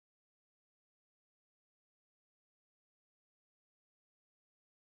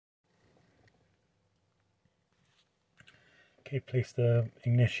Okay, place the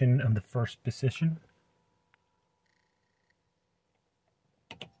ignition on the first position.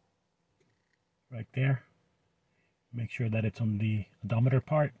 Right there. Make sure that it's on the odometer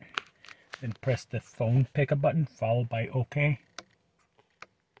part. Then press the phone pickup button followed by OK.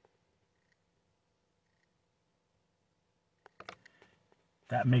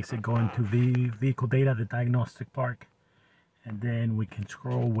 That makes it go into the vehicle data, the diagnostic part. And then we can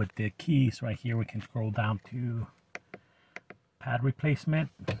scroll with the keys right here. We can scroll down to pad replacement.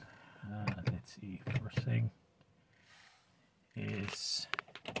 Let's see, first thing is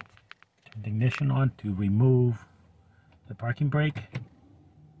turn the ignition on to remove the parking brake.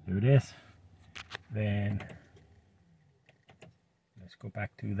 There it is. Then let's go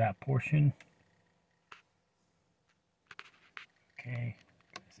back to that portion. Okay,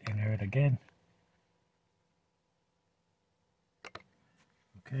 let's enter it again.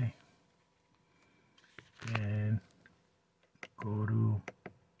 Okay, and go to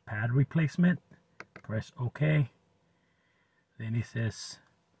pad replacement, press OK. Then it says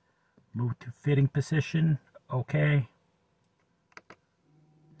move to fitting position, OK.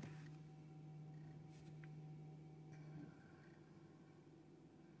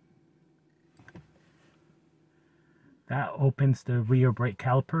 That opens the rear brake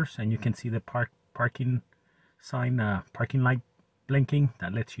calipers, and you can see the parking sign, parking light blinking.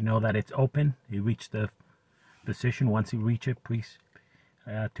 That lets you know that it's open. You reach the position. Once you reach it, please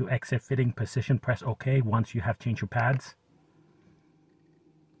to exit fitting position, press OK once you have changed your pads.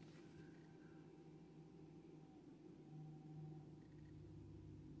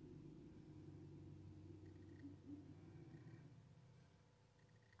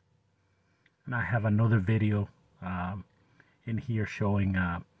 And I have another video in here showing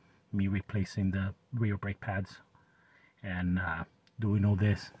me replacing the rear brake pads and doing all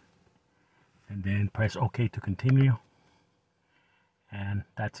this, and then press OK to continue, and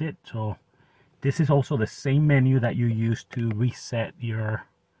that's it. So this is also the same menu that you use to reset your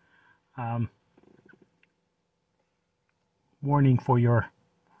warning for your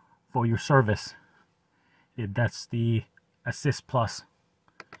service. That's the Assist Plus.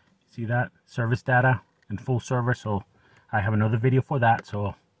 See that? Service data and full service. So I have another video for that,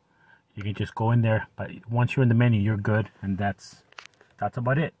 so you can just go in there. But once you're in the menu, you're good, and that's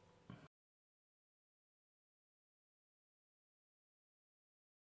about it.